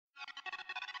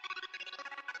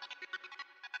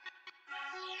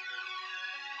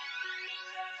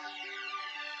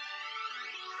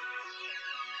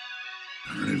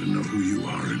don't even know who you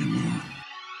are anymore.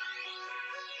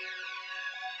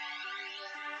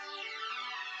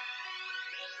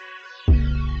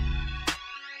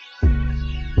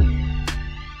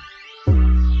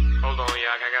 Hold on,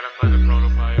 Yak, I gotta find the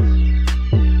prototype.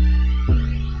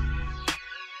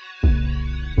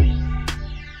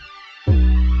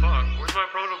 Fuck, where's my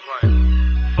prototype?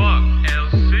 Fuck,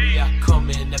 LC. Yeah, come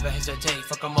in, never hesitate.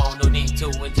 Fuck 'em all, no need to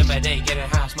intimidate. Getting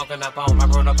high, smoking up on my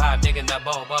prototype, digging the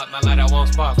bowl, but my lighter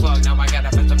won't spark. Fuck, now I gotta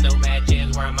find some new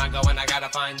matches. Where am I going? I gotta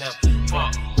find them.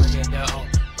 Fuck, breaking the O,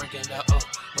 breaking the O.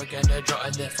 Breaking the draw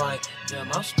and then find them.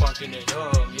 I'm sparking it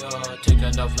up, yeah.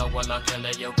 Taking the flow while I'm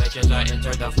killing you bitches. I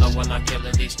enter the flow while I'm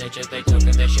killing these snitches. They took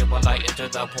this shit while I enter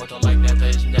the portal like never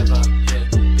is never. Yeah,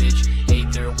 bitch,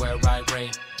 hate there where I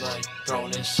reign. Like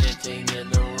throne is sitting in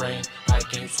the rain. I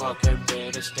can't fucking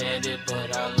bear to stand it,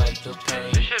 but I like the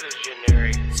pain. This shit is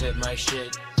generic. Said my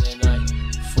shit, then I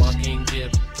fucking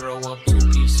dip. Throw up 2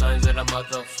 peace signs and a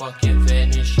motherfucking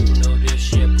vanish. You know this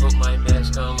shit. Put my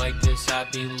mask on like this. I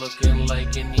be looking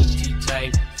like an ET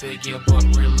type figure, but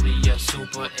really a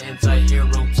super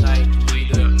anti-hero type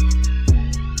leader.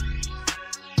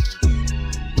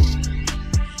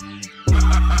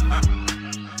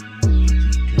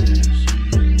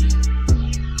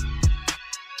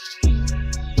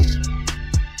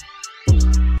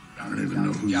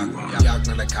 Y'all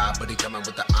in the car, but he coming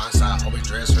with the onslaught. Always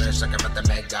dress fresh, like I'm at the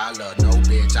Met Gala. No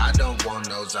bitch, I don't want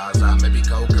no Zaza. Maybe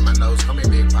coke in my nose, call me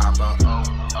Big Papa.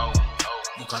 Oh.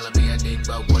 You calling me a dick,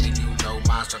 but what do you know?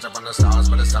 Mine stretch up on the stars,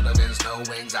 but it's hotter than snow.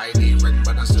 Anxiety written,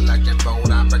 but I'm still acting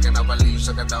bold. I'm breaking up a leaf,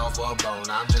 suck it off for a bone.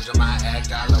 I'm changing my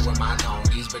act, I lower my tone.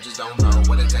 These bitches don't know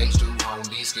what it takes to hone.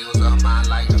 These skills are mine,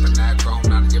 like up in that chrome.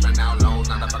 Not giving out loans,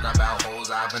 not a fuck about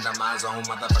hoes. I've been to my zone,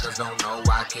 motherfuckers don't know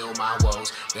I kill my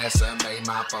woes. That's made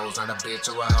my foes, not a bitch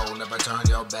or a hoe. Never turn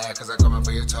your back, cause I'm coming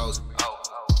for your toes.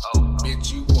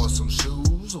 Bitch, you want some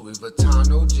shoes? Louis Vuitton,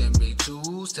 no Jimmy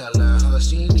Choos. Telling her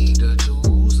she need to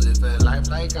choose. Living life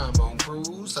like I'm on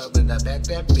cruise. Up in the back,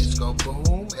 that bitch go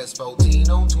boom. S14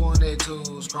 on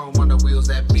 22s. Chrome on the wheels,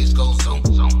 that bitch go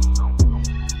zoom.